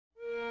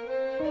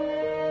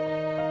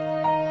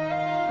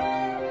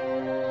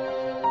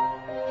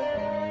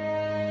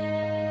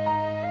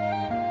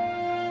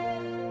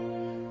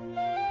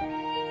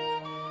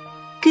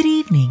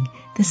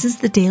This is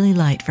the Daily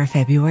Light for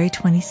February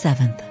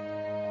 27th.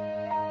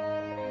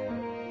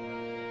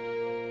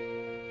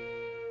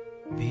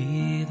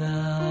 Be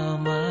thou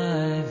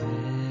my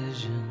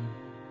vision,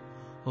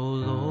 O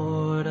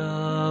Lord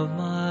of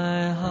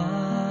my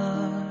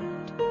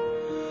heart,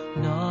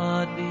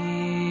 not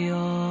be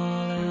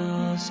all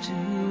else to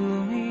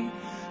me,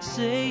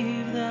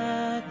 save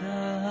that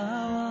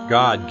thou art.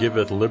 God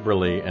giveth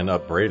liberally and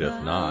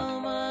upbraideth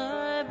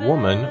not.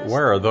 Woman,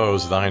 where are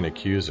those thine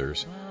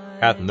accusers?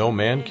 Hath no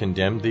man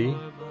condemned thee?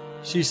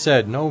 She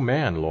said, No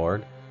man,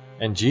 Lord.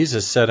 And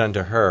Jesus said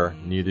unto her,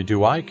 Neither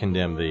do I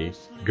condemn thee.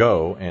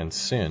 Go and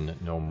sin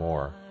no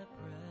more.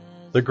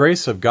 The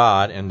grace of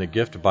God and the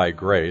gift by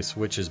grace,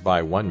 which is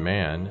by one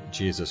man,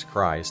 Jesus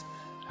Christ,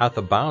 hath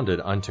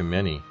abounded unto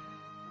many.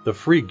 The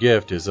free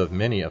gift is of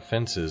many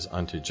offenses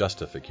unto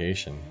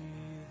justification.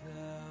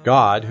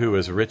 God, who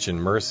is rich in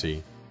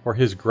mercy, for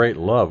his great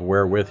love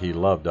wherewith he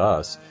loved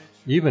us,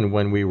 even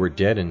when we were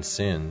dead in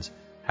sins,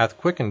 hath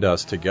quickened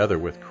us together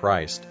with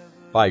Christ.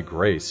 By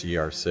grace ye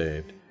are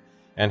saved,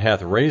 and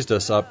hath raised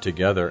us up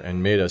together,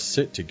 and made us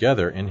sit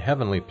together in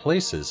heavenly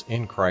places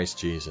in Christ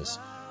Jesus,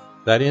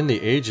 that in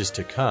the ages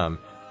to come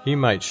he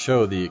might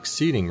show the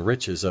exceeding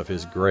riches of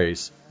his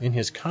grace in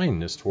his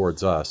kindness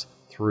towards us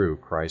through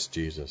Christ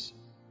Jesus.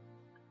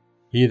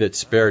 He that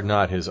spared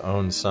not his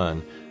own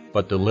Son,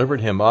 but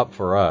delivered him up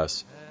for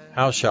us,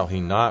 how shall he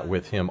not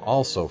with him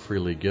also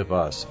freely give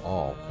us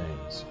all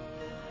things?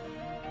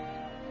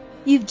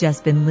 You've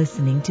just been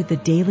listening to the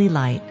Daily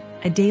Light,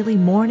 a daily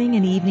morning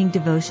and evening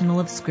devotional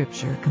of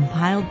Scripture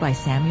compiled by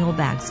Samuel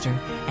Bagster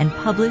and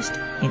published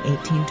in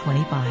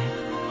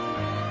 1825.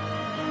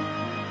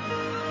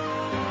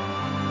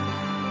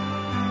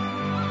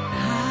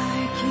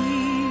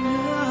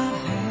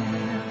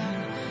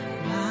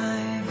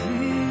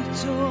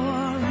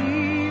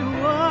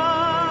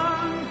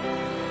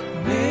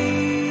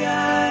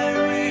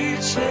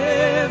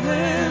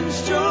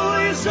 Heaven's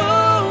joy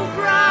so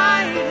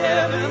bright,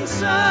 heaven's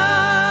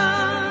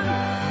sun,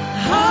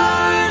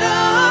 heart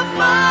of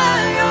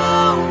my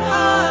own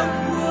heart,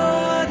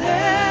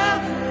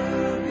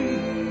 whatever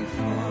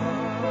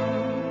befall,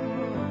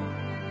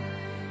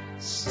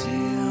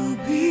 still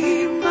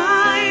be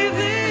my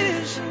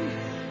vision,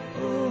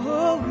 O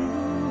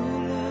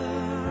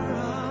ruler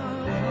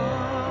of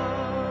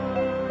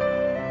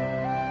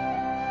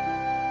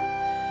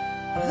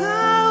all.